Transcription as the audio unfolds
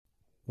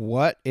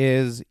What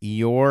is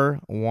your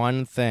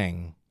one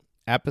thing?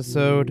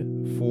 Episode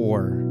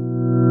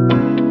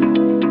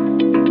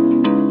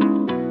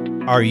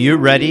 4. Are you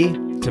ready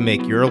to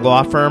make your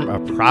law firm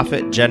a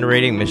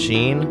profit-generating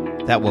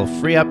machine that will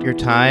free up your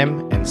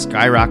time and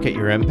skyrocket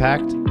your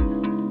impact?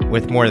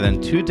 With more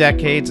than 2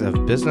 decades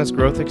of business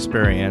growth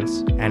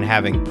experience and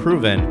having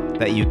proven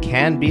that you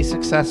can be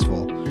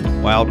successful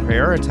while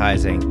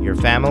prioritizing your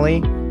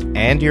family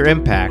and your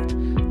impact,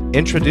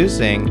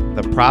 introducing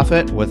the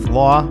Profit with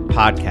Law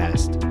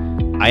podcast.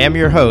 I am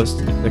your host,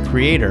 the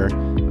creator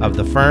of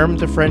the Firm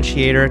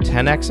Differentiator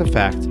 10X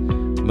Effect,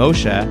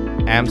 Moshe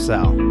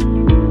Amsel.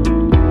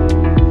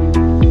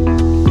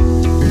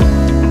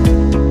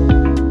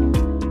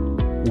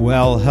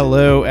 Well,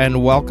 hello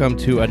and welcome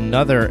to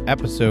another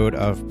episode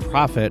of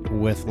Profit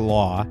with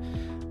Law.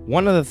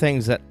 One of the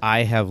things that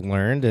I have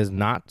learned is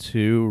not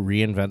to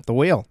reinvent the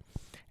wheel.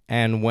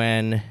 And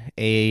when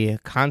a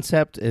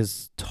concept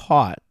is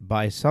taught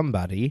by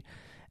somebody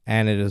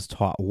and it is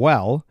taught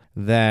well,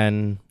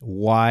 then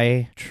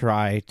why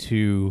try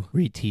to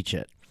reteach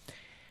it?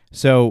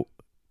 So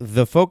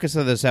the focus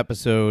of this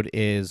episode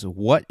is,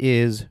 what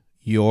is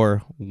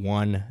your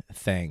one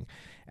thing?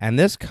 And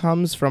this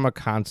comes from a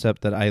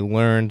concept that I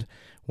learned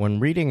when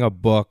reading a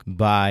book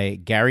by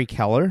Gary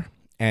Keller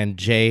and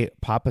Jay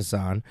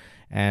Papasan.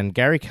 And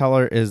Gary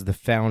Keller is the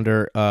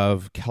founder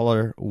of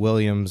Keller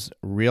Williams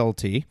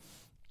Realty.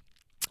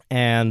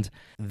 And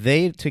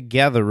they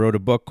together wrote a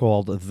book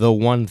called The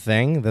One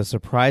Thing, The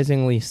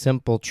Surprisingly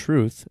Simple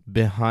Truth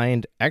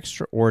Behind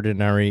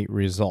Extraordinary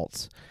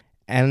Results.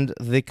 And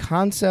the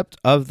concept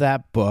of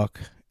that book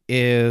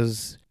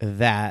is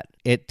that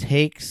it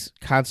takes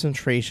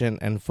concentration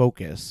and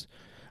focus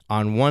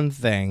on one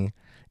thing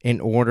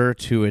in order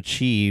to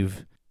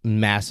achieve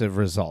massive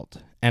result.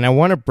 And I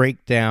want to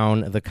break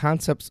down the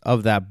concepts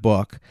of that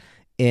book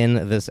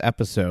in this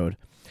episode.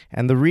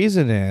 And the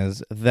reason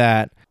is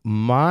that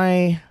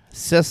my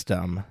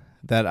system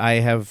that I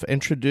have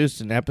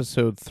introduced in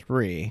episode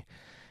 3,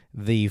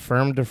 the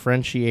Firm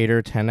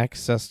Differentiator 10X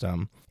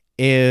system,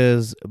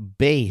 is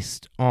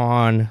based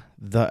on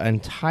the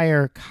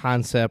entire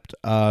concept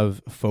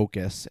of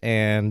focus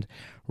and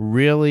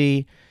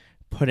really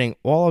putting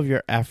all of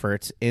your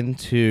efforts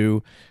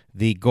into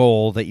the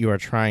goal that you are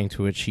trying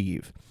to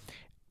achieve.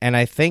 And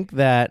I think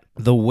that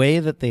the way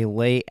that they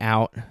lay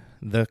out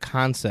the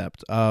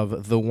concept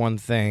of the one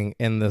thing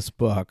in this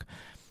book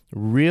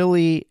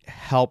really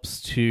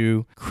helps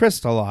to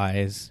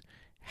crystallize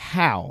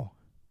how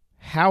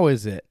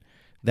is it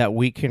that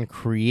we can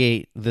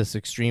create this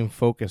extreme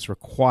focus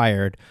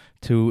required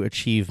to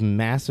achieve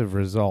massive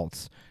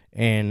results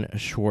in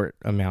short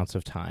amounts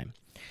of time.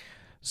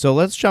 So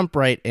let's jump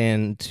right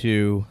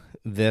into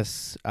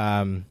this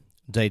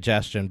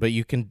digestion, but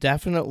you can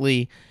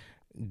definitely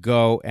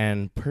go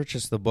and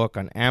purchase the book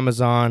on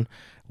Amazon,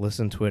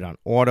 listen to it on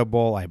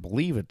Audible. I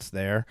believe it's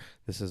there.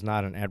 This is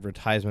not an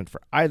advertisement for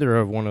either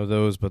of one of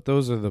those, but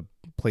those are the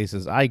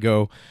places I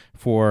go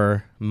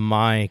for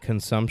my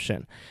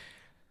consumption.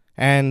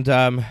 And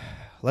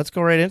let's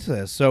go right into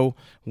this. So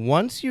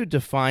once you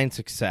define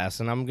success,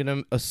 and I'm going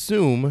to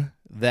assume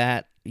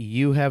that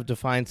you have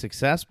defined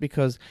success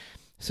because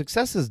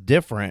success is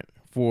different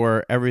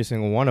for every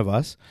single one of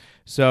us.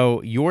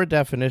 So your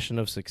definition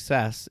of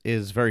success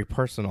is very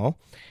personal,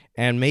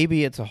 and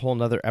maybe it's a whole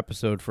nother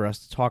episode for us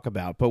to talk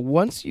about. But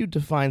once you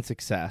define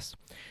success,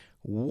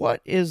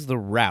 what is the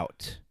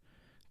route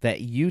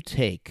that you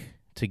take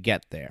to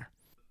get there?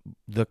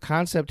 The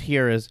concept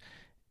here is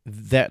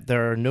that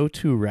there are no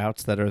two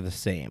routes that are the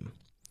same.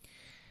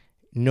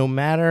 No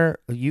matter,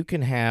 you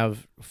can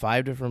have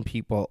 5 different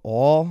people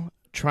all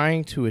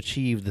trying to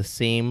achieve the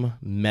same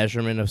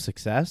measurement of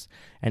success,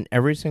 and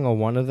every single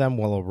one of them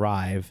will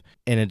arrive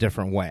in a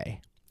different way.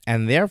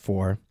 And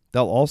therefore,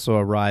 they'll also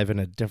arrive in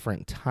a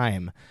different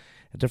time,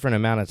 a different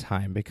amount of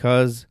time,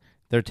 because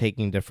they're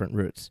taking different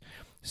routes.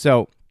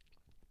 So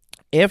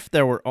if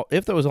there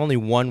was only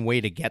one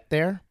way to get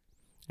there,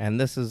 and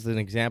this is an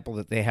example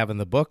that they have in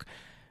the book,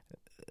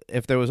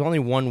 if there was only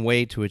one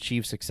way to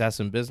achieve success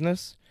in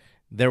business,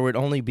 there would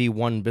only be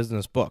one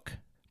business book.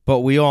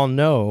 But we all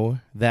know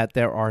that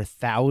there are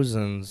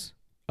thousands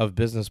of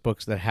business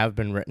books that have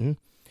been written,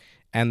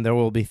 and there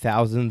will be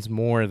thousands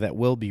more that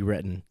will be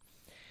written.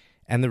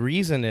 And the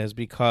reason is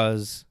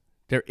because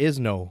there is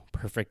no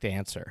perfect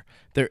answer.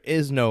 There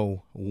is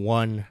no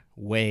one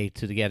way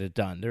to get it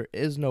done. There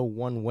is no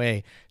one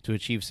way to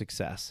achieve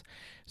success.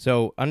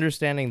 So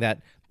understanding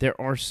that there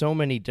are so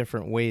many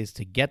different ways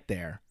to get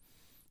there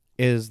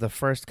is the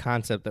first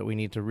concept that we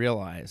need to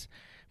realize,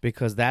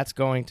 because that's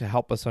going to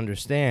help us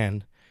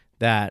understand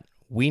that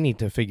we need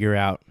to figure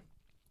out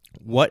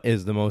what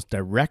is the most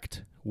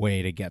direct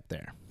way to get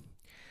there.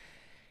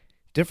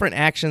 Different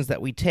actions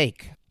that we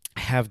take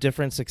have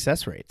different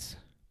success rates.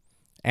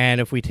 And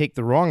if we take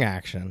the wrong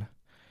action,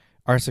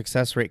 our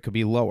success rate could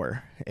be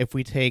lower. If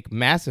we take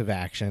massive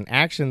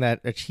action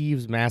that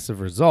achieves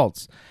massive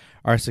results,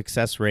 our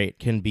success rate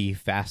can be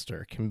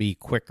faster, can be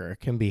quicker,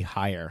 can be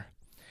higher.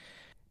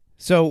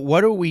 So what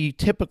do we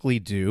typically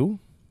do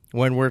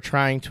when we're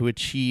trying to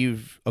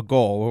achieve a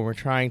goal, when we're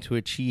trying to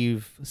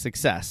achieve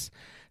success.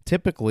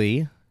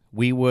 Typically,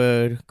 we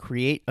would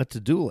create a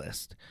to-do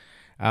list.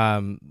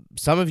 Some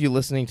of you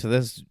listening to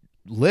this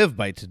live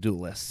by to-do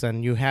lists,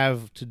 and you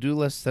have to-do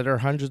lists that are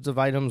hundreds of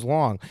items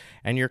long,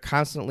 and you're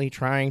constantly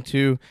trying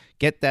to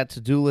get that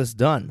to-do list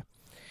done.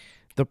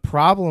 The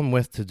problem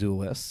with to-do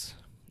lists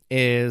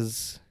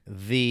is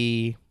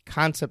the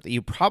concept that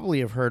you probably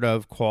have heard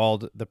of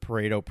called the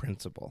Pareto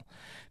Principle.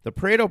 The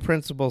Pareto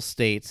Principle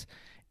states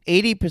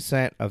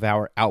 80% of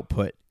our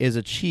output is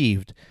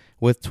achieved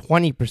with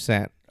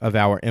 20% of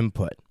our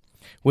input,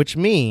 which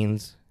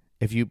means,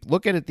 if you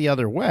look at it the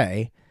other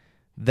way,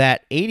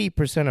 that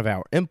 80% of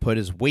our input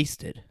is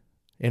wasted.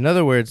 In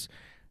other words,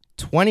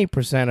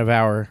 20% of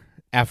our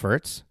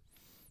efforts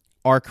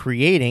are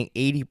creating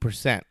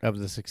 80% of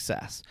the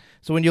success.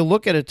 So when you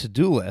look at a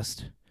to-do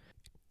list,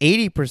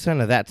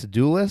 80% of that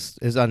to-do list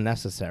is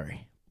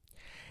unnecessary.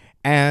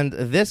 And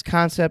this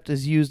concept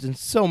is used in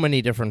so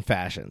many different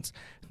fashions.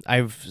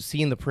 I've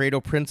seen the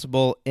Pareto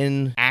Principle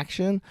in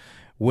action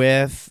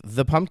with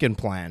The Pumpkin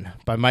Plan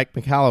by Mike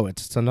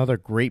Michalowicz. It's another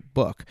great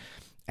book.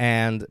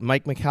 And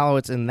Mike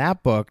Michalowicz in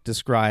that book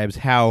describes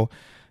how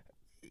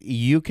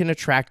you can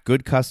attract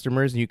good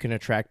customers and you can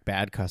attract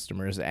bad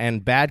customers.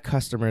 And bad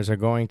customers are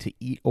going to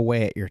eat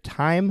away at your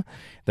time.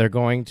 They're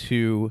going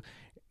to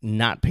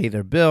not pay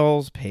their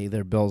bills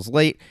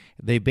late.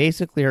 They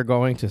basically are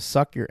going to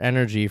suck your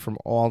energy from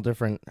all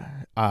different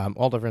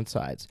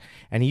sides.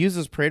 And he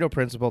uses Pareto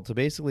Principle to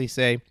basically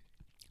say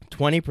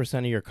 20%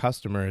 of your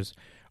customers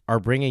are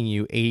bringing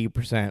you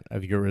 80%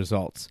 of your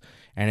results.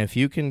 And if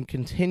you can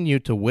continue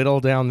to whittle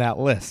down that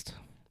list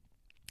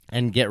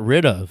and get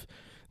rid of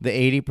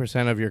the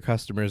 80% of your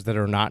customers that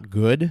are not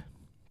good,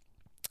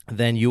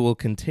 then you will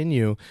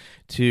continue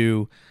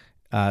to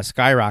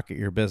skyrocket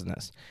your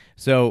business.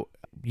 So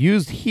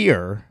used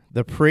here,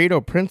 the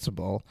Pareto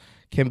Principle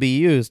can be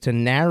used to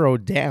narrow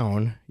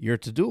down your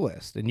to-do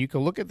list. And you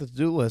can look at the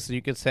to-do list and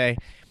you can say,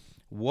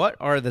 what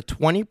are the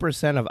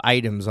 20% of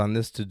items on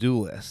this to-do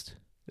list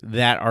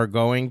that are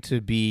going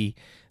to be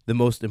the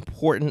most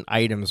important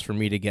items for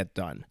me to get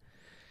done?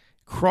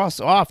 Cross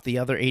off the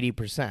other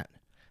 80%.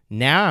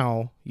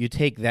 Now you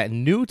take that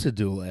new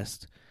to-do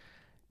list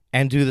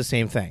and do the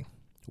same thing.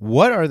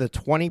 What are the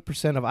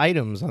 20% of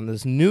items on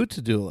this new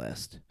to-do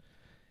list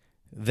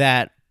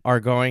that are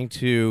going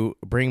to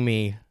bring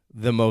me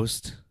the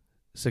most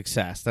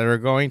success, that are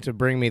going to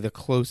bring me the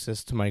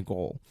closest to my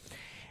goal?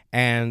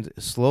 And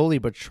slowly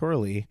but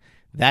surely,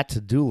 that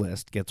to-do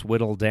list gets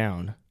whittled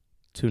down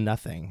to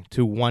nothing,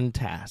 to one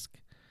task.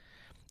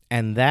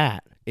 And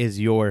that is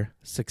your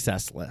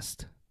success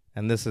list.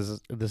 And this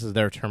is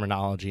their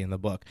terminology in the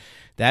book.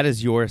 That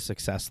is your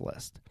success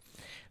list.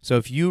 So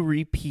if you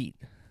repeat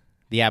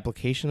the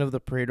application of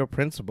the Pareto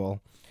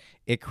Principle,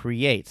 it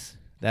creates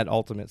that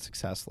ultimate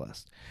success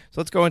list. So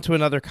let's go into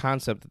another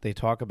concept that they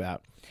talk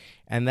about,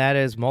 and that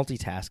is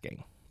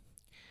multitasking.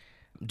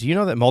 Do you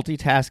know that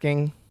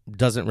multitasking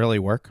doesn't really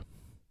work?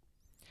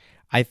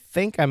 I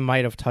think I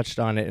might have touched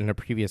on it in a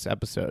previous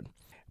episode,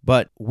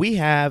 but we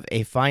have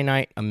a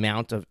finite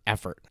amount of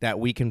effort that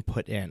we can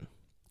put in.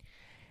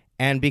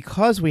 And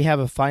because we have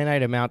a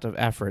finite amount of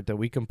effort that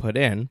we can put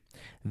in,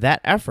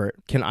 that effort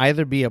can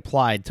either be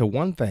applied to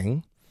one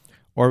thing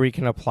or we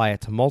can apply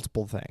it to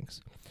multiple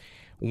things.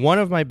 One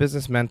of my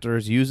business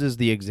mentors uses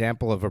the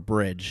example of a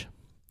bridge.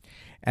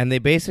 And they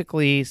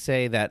basically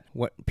say that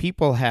when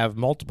people have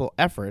multiple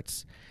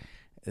efforts,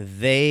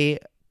 they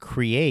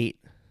create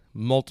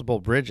multiple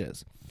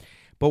bridges.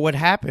 But what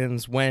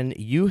happens when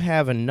you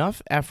have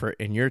enough effort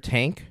in your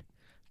tank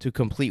to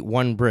complete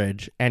one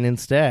bridge and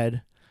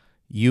instead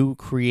you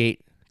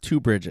create two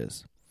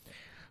bridges?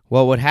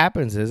 Well, what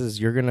happens is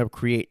you're going to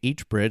create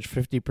each bridge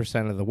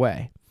 50% of the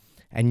way,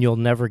 and you'll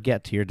never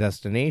get to your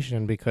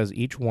destination because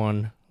each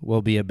one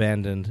will be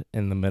abandoned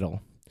in the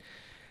middle.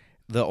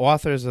 The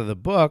authors of the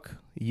book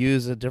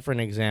use a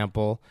different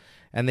example,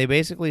 and they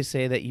basically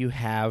say that you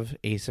have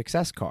a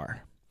success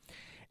car,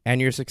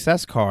 and your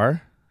success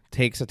car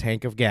takes a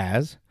tank of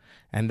gas,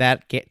 and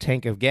that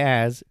tank of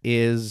gas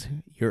is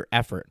your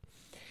effort.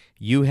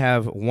 You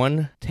have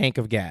one tank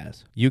of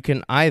gas. You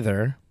can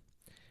either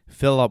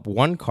fill up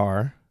one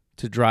car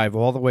to drive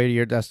all the way to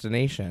your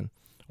destination,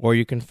 or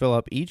you can fill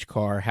up each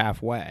car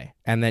halfway,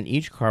 and then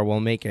each car will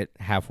make it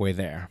halfway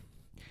there.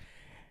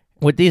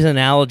 With these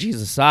analogies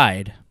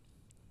aside,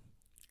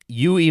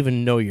 you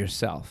even know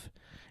yourself.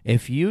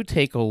 If you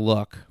take a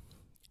look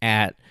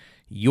at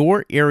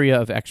your area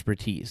of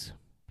expertise,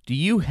 do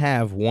you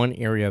have one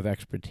area of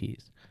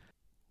expertise?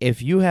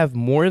 If you have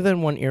more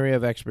than one area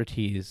of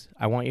expertise,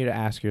 I want you to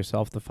ask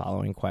yourself the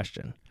following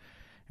question,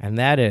 and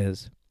that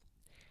is,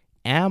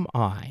 am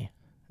I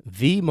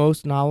the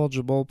most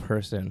knowledgeable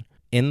person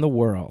in the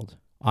world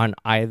on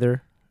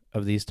either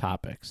of these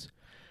topics?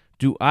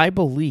 Do I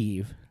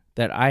believe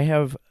that I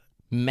have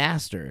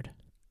mastered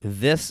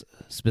this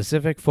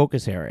specific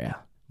focus area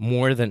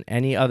more than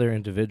any other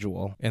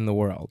individual in the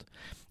world?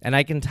 And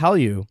I can tell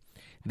you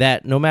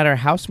that no matter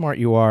how smart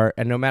you are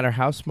and no matter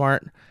how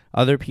smart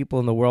other people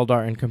in the world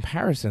are in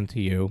comparison to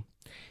you,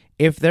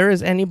 if there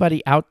is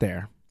anybody out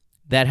there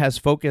that has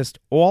focused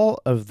all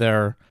of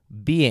their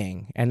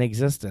being and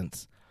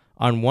existence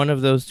on one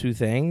of those two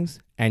things,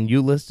 and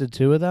you listed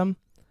two of them,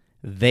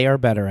 they are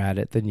better at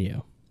it than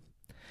you.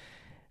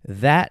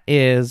 That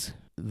is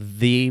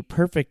the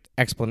perfect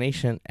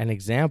explanation and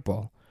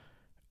example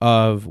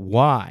of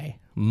why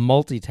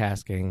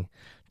multitasking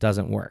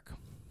doesn't work.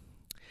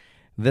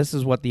 This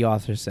is what the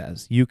author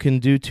says. You can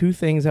do two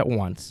things at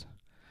once,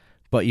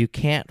 but you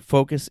can't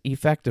focus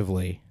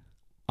effectively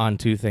on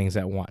two things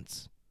at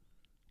once.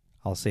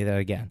 I'll say that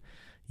again.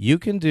 You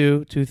can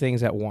do two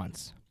things at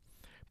once,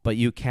 but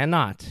you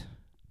cannot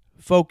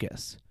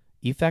focus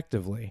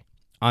effectively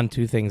on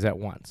two things at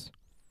once.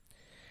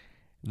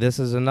 This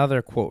is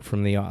another quote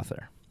from the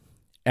author.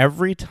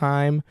 Every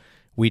time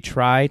we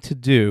try to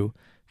do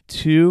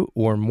two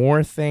or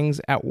more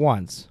things at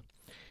once,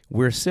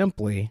 we're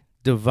simply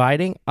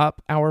dividing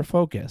up our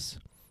focus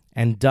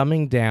and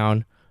dumbing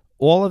down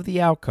all of the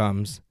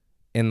outcomes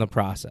in the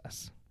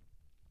process.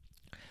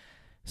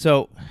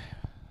 So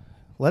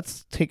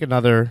let's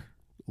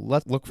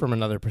look from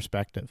another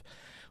perspective.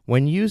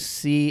 When you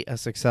see a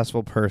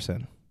successful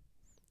person,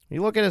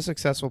 you look at a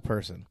successful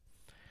person,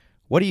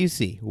 what do you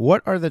see?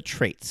 What are the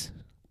traits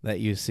that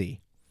you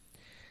see?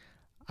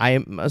 I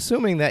am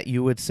assuming that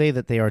you would say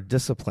that they are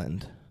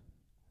disciplined.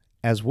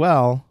 As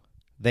well,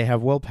 they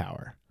have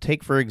willpower.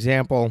 Take, for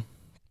example,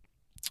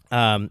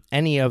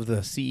 any of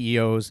the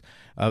CEOs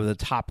of the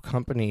top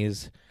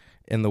companies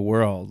in the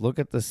world. Look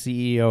at the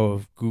CEO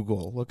of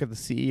Google. Look at the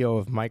CEO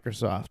of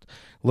Microsoft.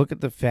 Look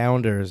at the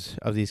founders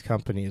of these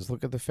companies.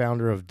 Look at the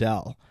founder of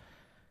Dell.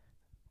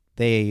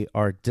 They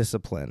are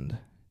disciplined.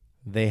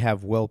 They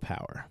have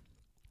willpower.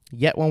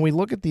 Yet when we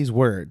look at these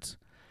words,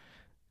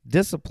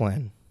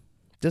 discipline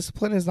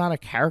is not a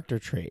character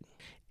trait.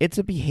 It's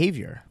a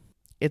behavior.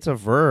 It's a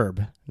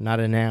verb, not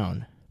a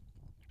noun.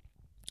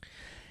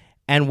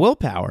 And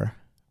willpower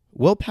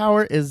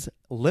is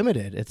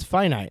limited. It's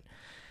finite.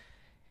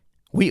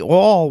 We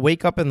all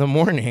wake up in the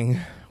morning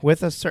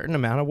with a certain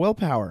amount of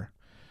willpower.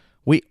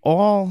 We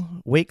all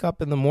wake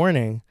up in the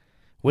morning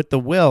with the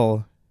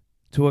will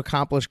to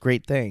accomplish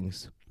great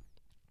things.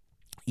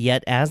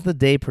 Yet as the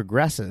day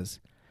progresses,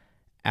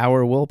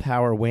 our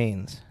willpower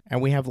wanes,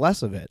 and we have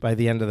less of it by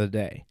the end of the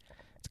day.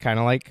 It's kind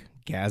of like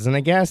gas in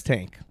a gas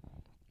tank.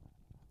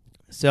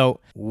 So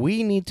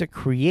we need to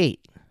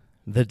create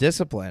the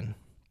discipline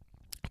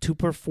to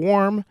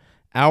perform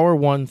our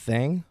one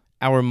thing,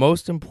 our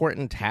most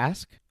important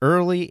task,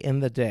 early in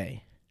the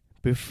day,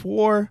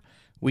 before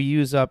we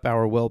use up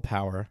our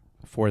willpower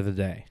for the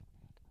day.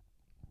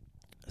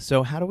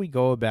 So how do we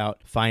go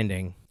about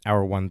finding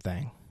our one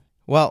thing?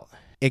 Well,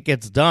 it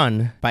gets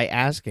done by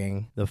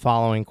asking the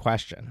following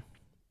question.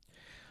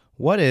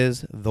 What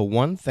is the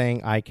one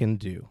thing I can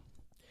do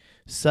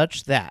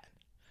such that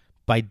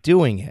by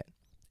doing it,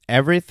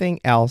 everything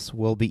else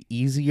will be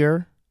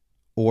easier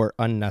or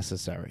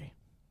unnecessary?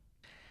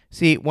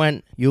 See,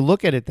 when you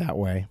look at it that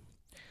way,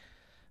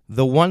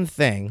 the one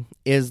thing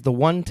is the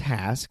one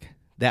task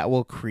that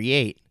will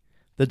create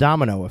the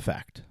domino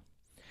effect.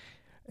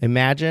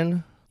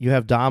 Imagine you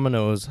have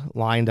dominoes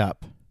lined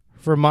up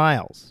for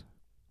miles.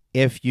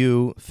 If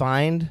you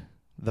find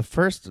the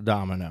first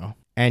domino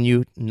and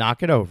you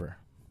knock it over,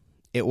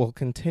 it will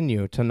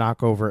continue to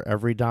knock over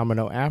every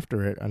domino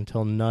after it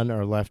until none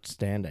are left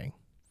standing.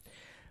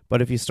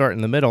 But if you start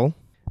in the middle,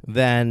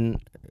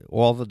 then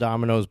all the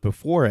dominoes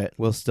before it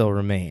will still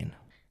remain.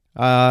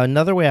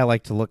 Another way I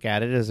like to look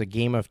at it is a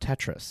game of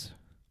Tetris.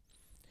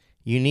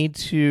 You need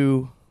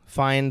to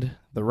find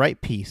the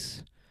right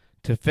piece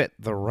to fit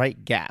the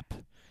right gap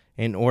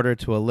in order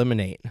to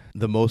eliminate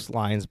the most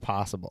lines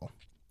possible.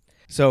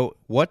 So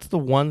what's the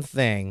one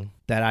thing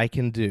that I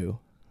can do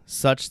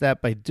such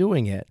that by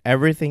doing it,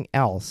 everything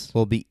else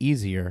will be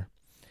easier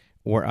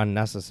or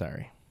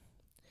unnecessary?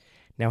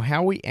 Now,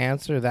 how we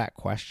answer that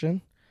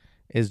question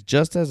is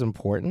just as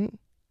important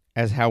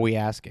as how we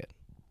ask it.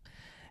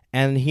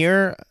 And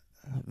here,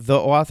 the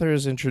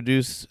authors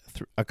introduce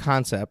a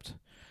concept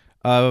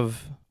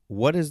of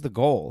what is the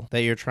goal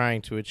that you're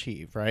trying to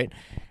achieve, right?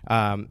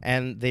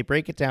 And they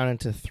break it down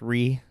into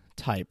three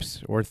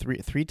types, or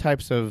three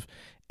types of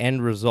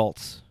end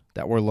results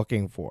that we're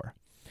looking for.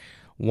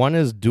 One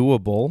is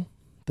doable,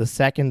 the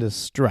second is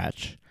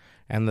stretch,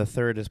 and the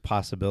third is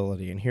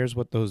possibility. And here's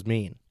what those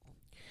mean.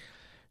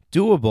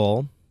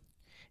 Doable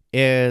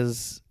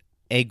is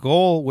a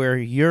goal where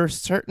you're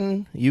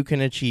certain you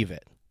can achieve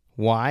it.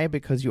 Why?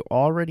 Because you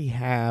already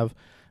have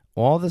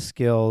all the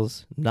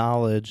skills,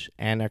 knowledge,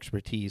 and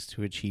expertise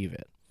to achieve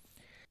it.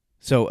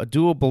 So a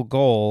doable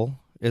goal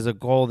is a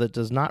goal that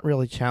does not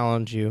really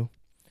challenge you,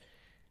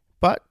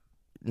 but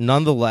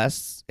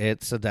nonetheless,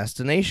 it's a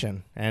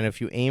destination. And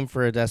if you aim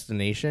for a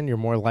destination, you're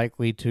more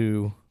likely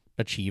to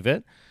achieve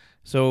it.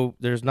 So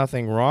there's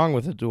nothing wrong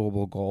with a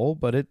doable goal,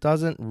 but it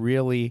doesn't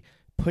really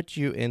put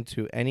you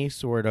into any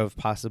sort of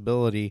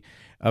possibility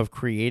of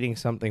creating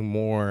something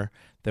more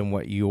than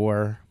what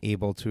you're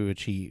able to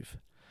achieve.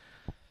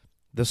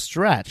 The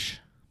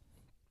stretch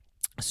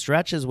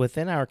is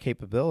within our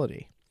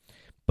capability,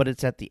 but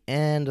it's at the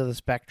end of the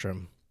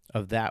spectrum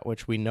of that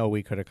which we know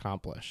we could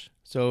accomplish.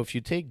 So if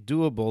you take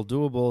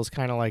doable is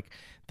kind of like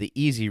the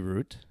easy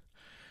route.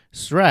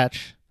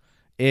 Stretch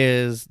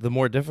is the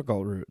more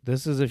difficult route.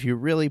 This is if you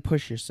really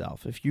push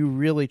yourself, if you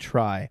really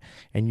try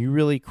and you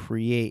really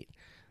create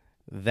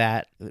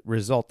that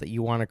result that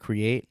you want to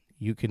create,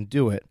 you can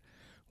do it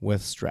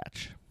with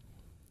stretch.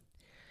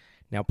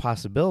 Now,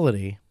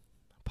 possibility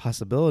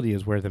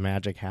is where the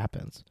magic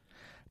happens.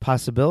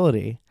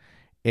 Possibility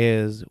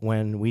is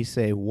when we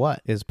say,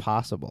 what is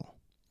possible?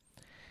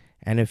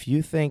 And if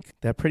you think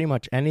that pretty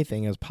much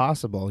anything is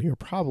possible, you're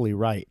probably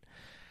right.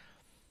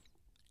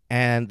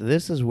 And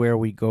this is where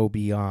we go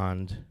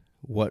beyond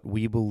what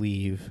we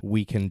believe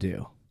we can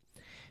do.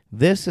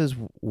 This is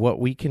what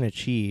we can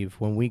achieve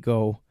when we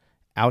go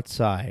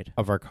outside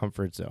of our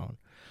comfort zone,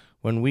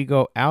 when we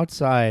go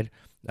outside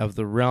of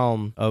the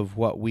realm of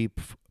what we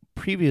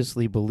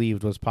previously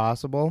believed was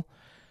possible,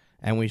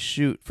 and we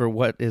shoot for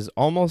what is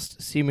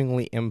almost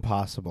seemingly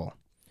impossible.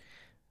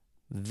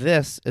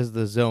 This is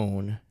the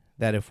zone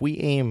that if we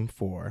aim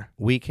for,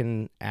 we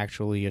can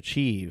actually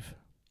achieve.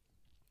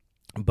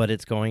 But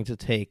it's going to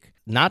take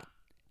not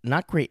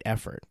great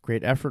effort.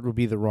 Great effort would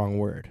be the wrong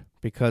word,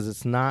 because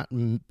it's not,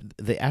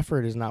 the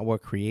effort is not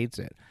what creates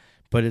it,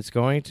 but it's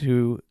going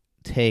to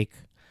take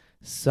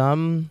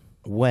some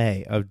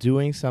way of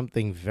doing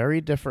something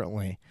very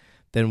differently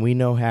than we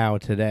know how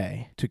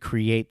today to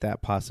create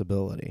that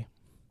possibility.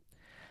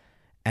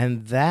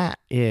 And that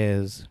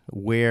is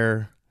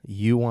where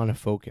you want to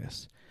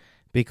focus,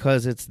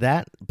 because it's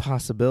that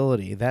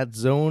possibility, that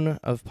zone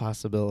of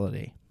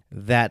possibility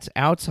that's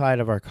outside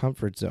of our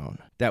comfort zone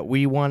that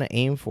we want to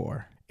aim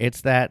for. It's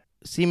that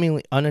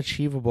seemingly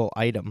unachievable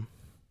item.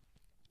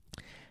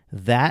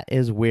 That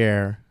is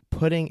where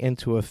putting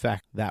into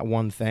effect that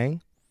one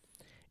thing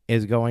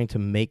is going to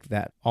make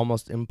that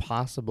almost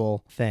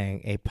impossible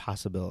thing a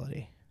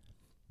possibility.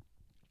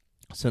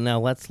 So now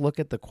let's look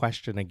at the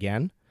question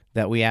again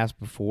that we asked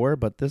before,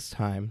 but this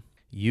time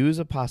use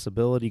a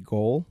possibility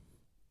goal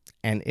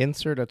and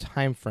insert a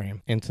time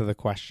frame into the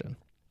question.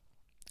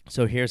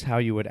 So here's how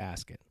you would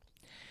ask it.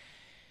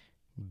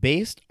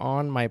 Based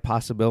on my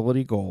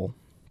possibility goal,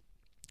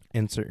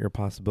 insert your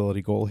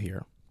possibility goal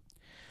here.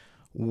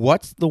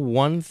 What's the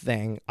one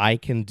thing I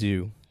can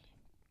do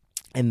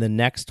in the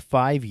next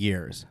 5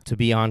 years to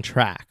be on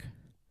track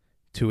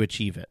to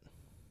achieve it?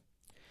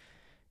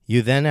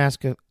 You then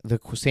ask the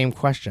same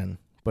question,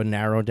 but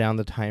narrow down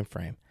the time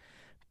frame.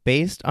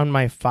 Based on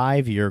my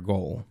 5-year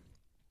goal,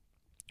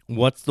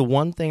 what's the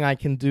one thing I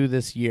can do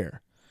this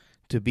year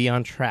to be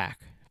on track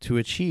to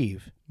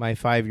achieve my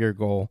 5-year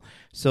goal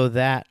so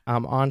that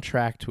I'm on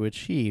track to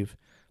achieve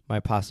my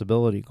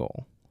possibility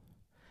goal?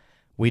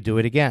 We do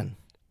it again.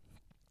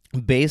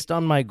 Based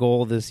on my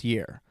goal this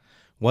year,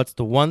 what's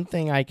the one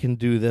thing I can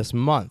do this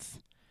month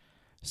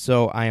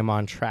so I am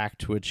on track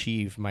to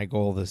achieve my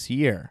goal this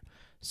year?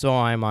 So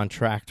I'm on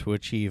track to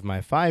achieve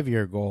my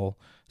 5-year goal,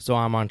 so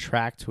I'm on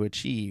track to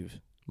achieve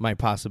my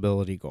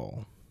possibility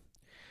goal.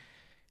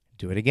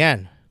 Do it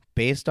again.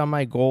 Based on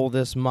my goal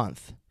this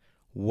month,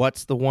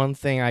 what's the one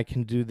thing I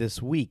can do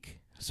this week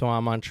so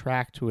I'm on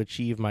track to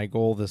achieve my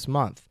goal this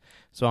month?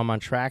 So I'm on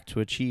track to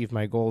achieve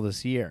my goal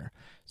this year.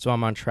 So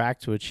I'm on track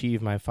to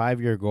achieve my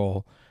 5-year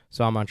goal.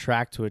 So I'm on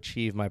track to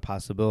achieve my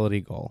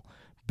possibility goal.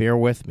 Bear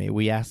with me.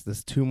 We asked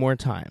this 2 more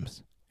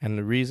times. And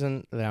the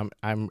reason that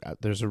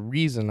there's a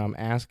reason I'm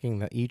asking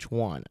that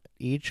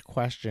each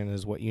question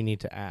is what you need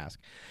to ask.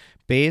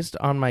 Based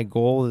on my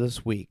goal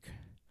this week,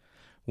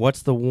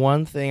 what's the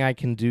one thing I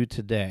can do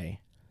today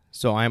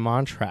so I'm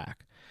on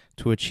track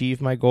to achieve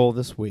my goal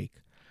this week?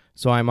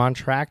 So I'm on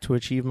track to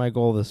achieve my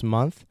goal this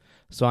month.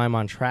 So I'm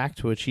on track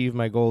to achieve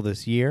my goal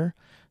this year.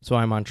 So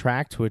I'm on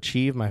track to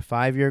achieve my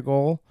 5-year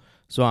goal.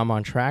 So I'm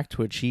on track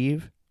to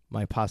achieve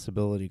my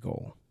possibility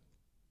goal.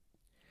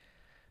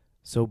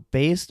 So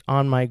based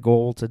on my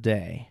goal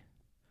today,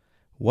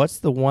 what's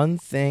the one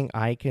thing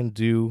I can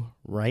do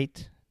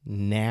right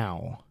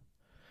now?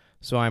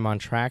 So I'm on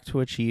track to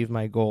achieve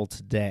my goal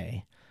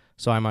today.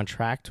 So I'm on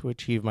track to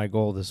achieve my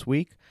goal this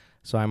week.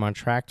 So I'm on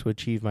track to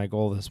achieve my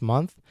goal this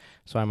month.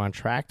 So I'm on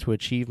track to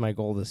achieve my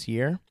goal this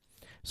year.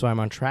 So I'm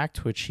on track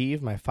to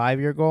achieve my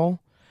 5-year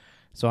goal.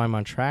 So I'm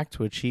on track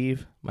to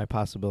achieve my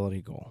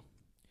possibility goal.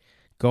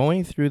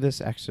 Going through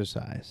this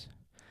exercise,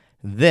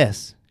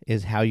 this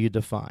is how you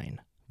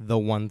define the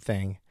one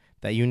thing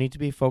that you need to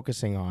be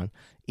focusing on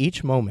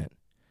each moment,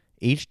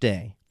 each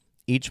day,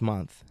 each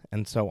month,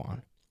 and so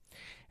on.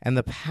 And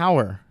the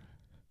power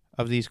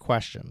of these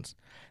questions,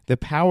 the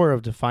power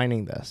of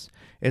defining this,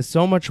 is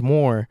so much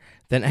more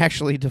than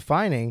actually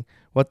defining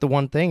what the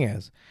one thing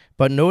is.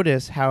 But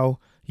notice how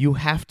you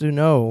have to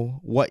know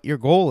what your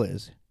goal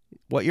is,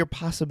 what your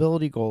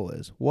possibility goal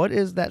is. What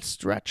is that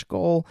stretch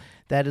goal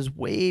that is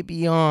way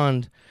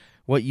beyond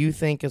what you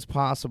think is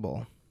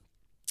possible?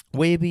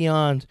 Way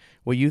beyond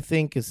what you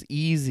think is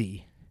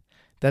easy,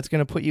 that's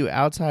going to put you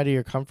outside of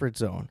your comfort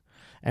zone.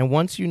 And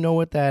once you know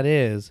what that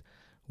is,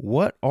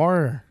 what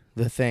are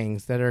the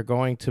things that are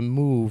going to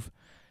move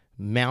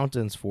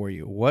mountains for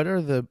you? What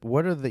are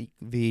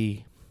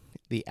the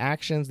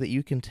actions that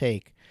you can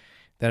take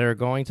that are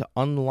going to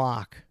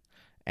unlock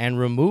and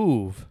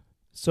remove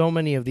so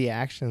many of the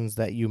actions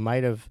that you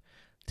might have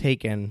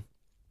taken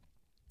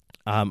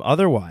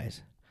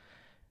otherwise,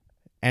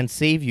 and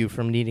save you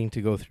from needing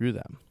to go through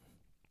them?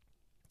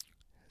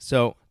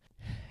 So,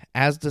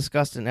 as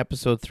discussed in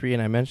episode 3,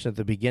 and I mentioned at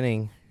the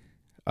beginning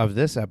of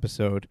this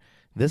episode,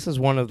 this is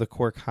one of the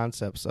core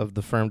concepts of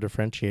the Firm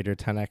Differentiator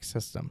 10X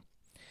system.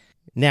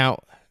 Now,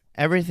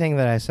 everything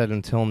that I said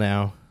until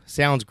now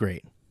sounds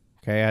great.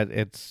 Okay,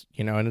 it's,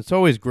 and it's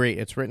always great.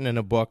 It's written in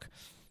a book.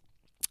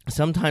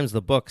 Sometimes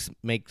the books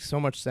make so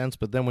much sense,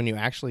 but then when you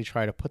actually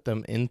try to put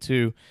them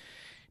into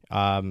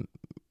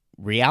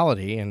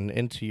reality and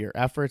into your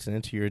efforts and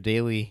into your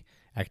daily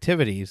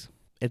activities,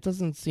 it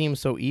doesn't seem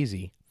so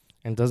easy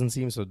and doesn't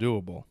seem so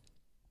doable.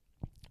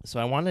 So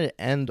I wanted to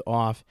end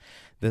off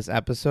this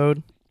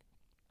episode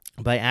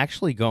by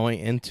actually going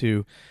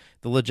into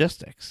the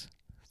logistics.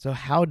 So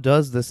how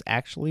does this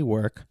actually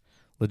work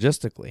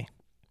logistically?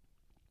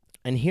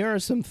 And here are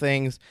some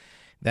things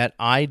that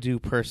I do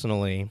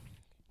personally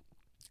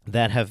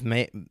that have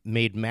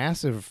made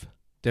massive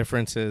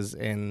differences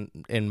in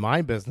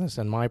my business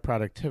and my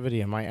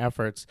productivity and my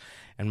efforts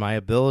and my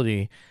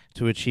ability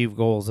to achieve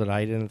goals that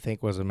I didn't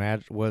think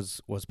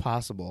was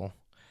possible.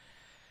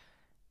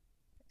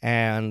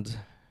 And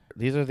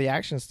these are the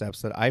action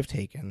steps that I've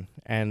taken,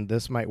 and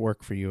this might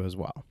work for you as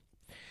well.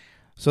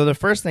 So the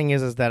first thing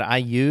is that I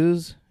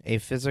use a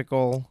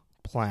physical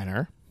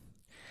planner,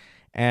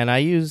 and I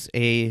use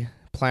a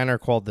planner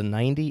called the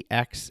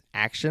 90X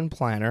Action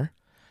Planner,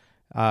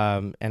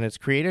 and it's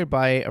created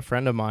by a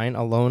friend of mine,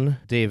 Alon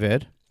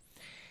David,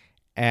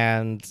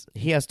 and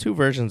he has two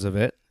versions of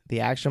it,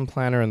 the Action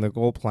Planner and the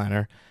Goal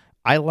Planner.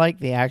 I like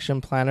the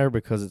Action Planner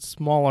because it's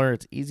smaller,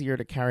 it's easier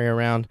to carry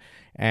around,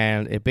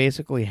 and it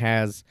basically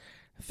has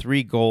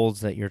 3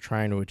 goals that you're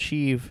trying to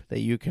achieve that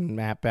you can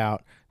map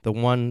out the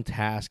one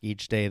task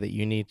each day that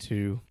you need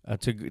to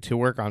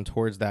work on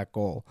towards that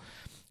goal.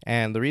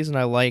 And the reason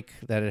I like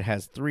that it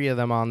has 3 of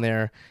them on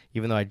there,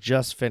 even though I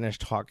just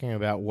finished talking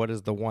about what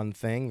is the one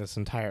thing this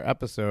entire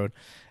episode,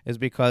 is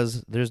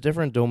because there's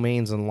different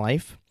domains in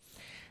life.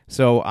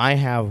 So I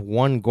have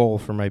one goal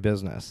for my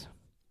business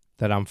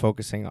that I'm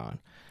focusing on,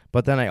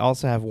 but then I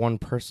also have one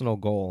personal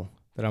goal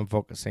that I'm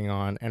focusing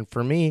on. And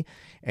for me,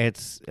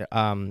 it's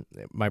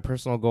my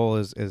personal goal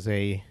is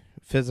a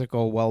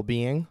physical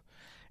well-being,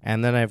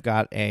 and then I've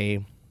got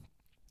a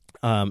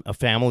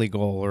family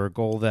goal, or a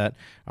goal that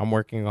I'm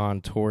working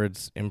on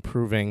towards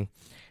improving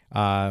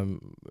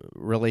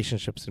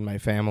relationships in my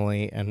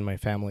family and my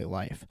family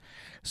life.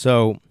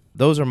 So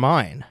those are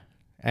mine,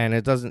 and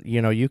it doesn't,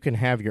 you can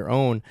have your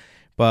own,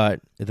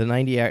 but the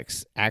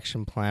 90X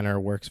Action Planner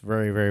works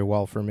very, very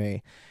well for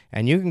me.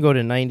 And you can go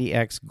to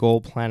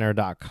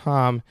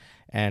 90xgoalplanner.com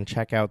and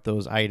check out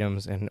those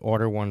items and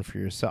order one for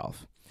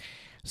yourself.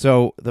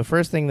 So the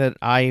first thing that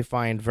I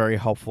find very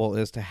helpful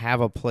is to have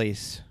a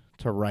place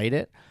to write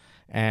it,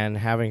 and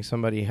having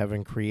somebody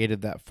having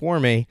created that for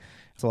me,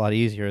 it's a lot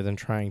easier than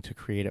trying to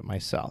create it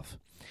myself.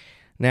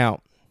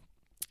 Now,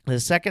 the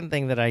second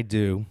thing that I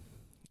do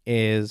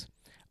is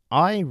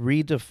I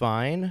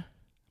redefine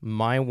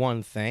my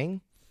one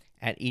thing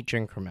at each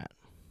increment.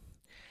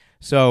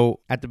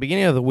 So at the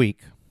beginning of the week,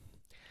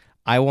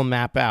 I will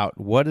map out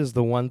what is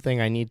the one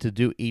thing I need to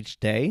do each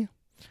day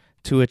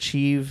to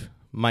achieve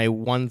my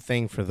one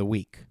thing for the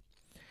week.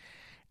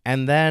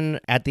 And then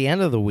at the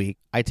end of the week,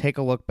 I take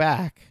a look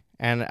back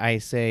and I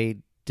say,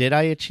 did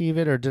I achieve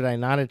it or did I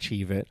not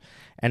achieve it?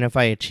 And if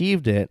I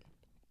achieved it,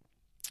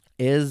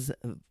 is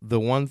the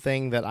one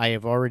thing that I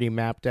have already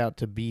mapped out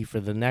to be for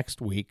the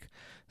next week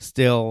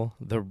still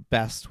the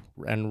best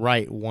and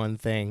right one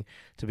thing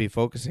to be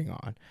focusing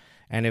on?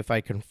 And if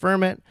I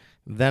confirm it,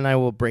 then I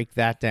will break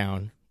that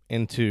down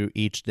into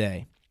each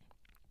day.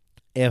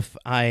 If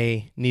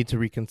I need to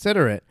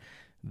reconsider it,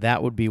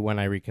 that would be when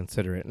I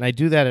reconsider it. And I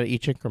do that at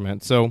each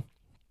increment. So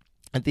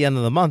at the end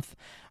of the month,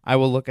 I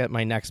will look at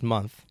my next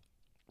month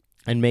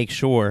and make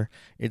sure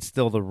it's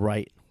still the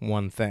right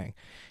one thing.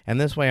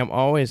 And this way, I'm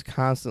always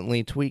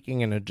constantly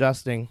tweaking and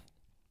adjusting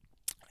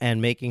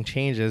and making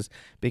changes,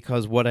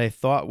 because what I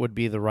thought would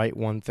be the right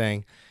one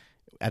thing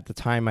at the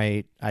time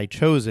I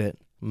chose it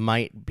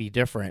might be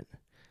different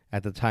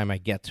at the time I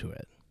get to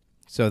it.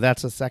 So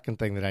that's the second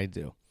thing that I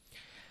do.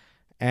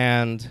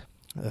 And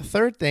the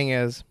third thing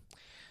is,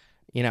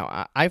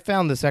 I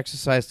found this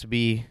exercise to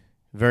be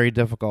very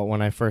difficult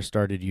when I first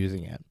started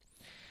using it.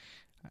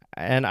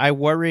 And I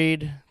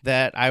worried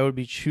that I would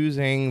be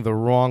choosing the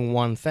wrong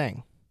one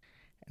thing.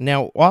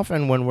 Now,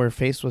 often when we're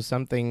faced with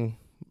something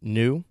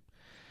new,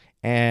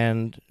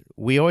 and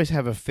we always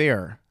have a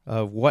fear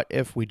of what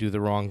if we do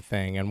the wrong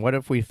thing and what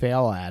if we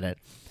fail at it.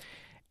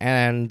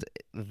 And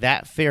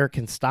that fear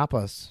can stop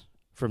us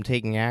from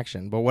taking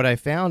action. But what I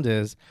found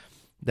is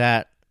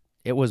that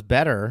it was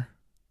better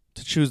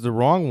to choose the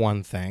wrong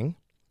one thing.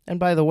 And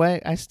by the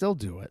way, I still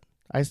do it.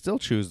 I still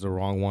choose the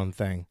wrong one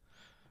thing.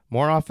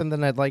 More often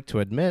than I'd like to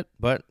admit,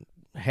 but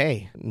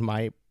hey,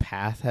 my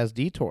path has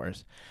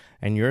detours,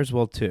 and yours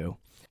will too.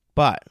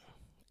 But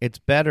it's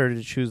better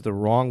to choose the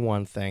wrong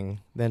one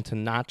thing than to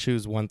not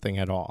choose one thing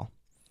at all.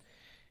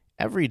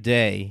 Every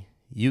day,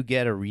 you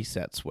get a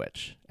reset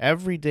switch.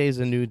 Every day is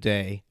a new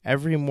day.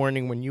 Every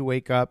morning when you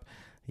wake up,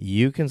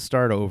 you can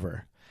start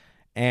over.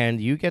 And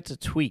you get to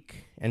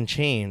tweak and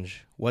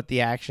change what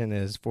the action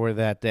is for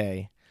that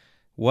day.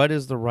 What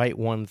is the right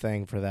one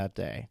thing for that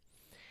day?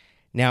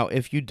 Now,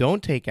 if you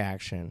don't take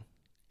action,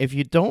 if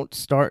you don't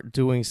start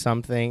doing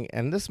something,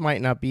 and this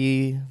might not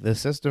be the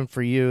system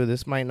for you,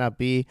 this might not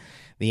be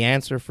the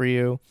answer for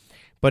you,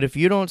 but if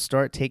you don't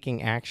start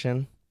taking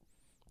action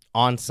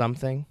on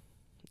something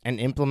and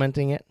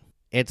implementing it,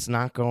 it's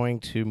not going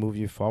to move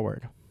you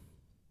forward.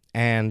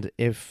 And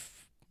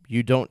if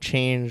you don't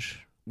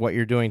change what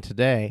you're doing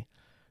today,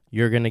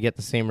 you're going to get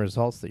the same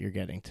results that you're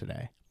getting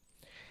today.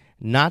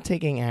 Not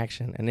taking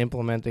action and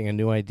implementing a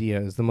new idea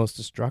is the most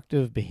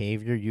destructive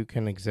behavior you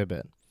can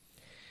exhibit.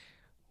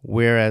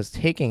 Whereas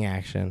taking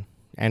action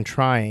and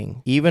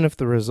trying, even if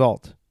the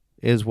result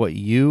is what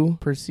you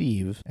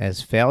perceive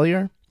as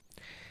failure,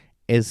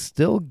 is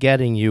still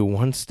getting you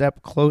one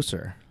step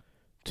closer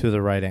to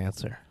the right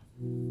answer.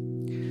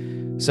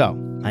 So,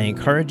 I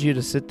encourage you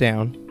to sit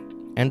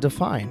down and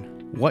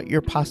define what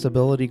your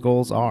possibility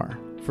goals are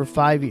for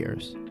 5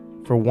 years,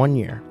 for 1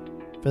 year,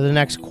 for the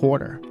next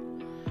quarter.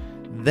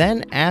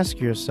 Then ask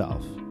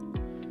yourself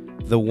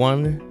the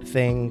one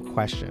thing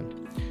question.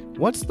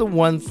 What's the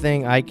one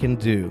thing I can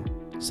do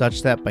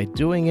such that by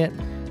doing it,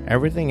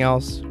 everything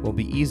else will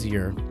be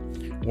easier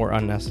or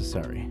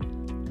unnecessary?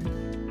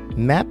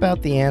 Map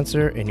out the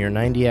answer in your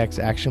 90X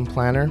action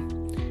planner,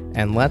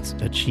 and let's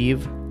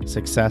achieve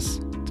success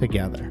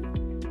together.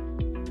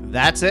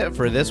 That's it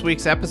for this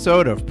week's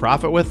episode of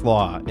Profit with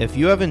Law. If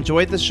you have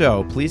enjoyed the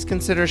show, please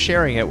consider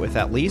sharing it with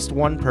at least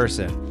one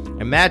person.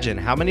 Imagine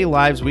how many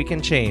lives we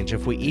can change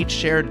if we each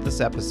shared this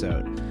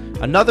episode.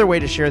 Another way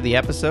to share the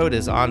episode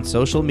is on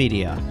social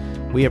media.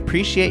 We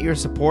appreciate your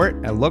support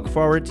and look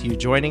forward to you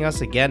joining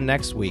us again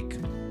next week.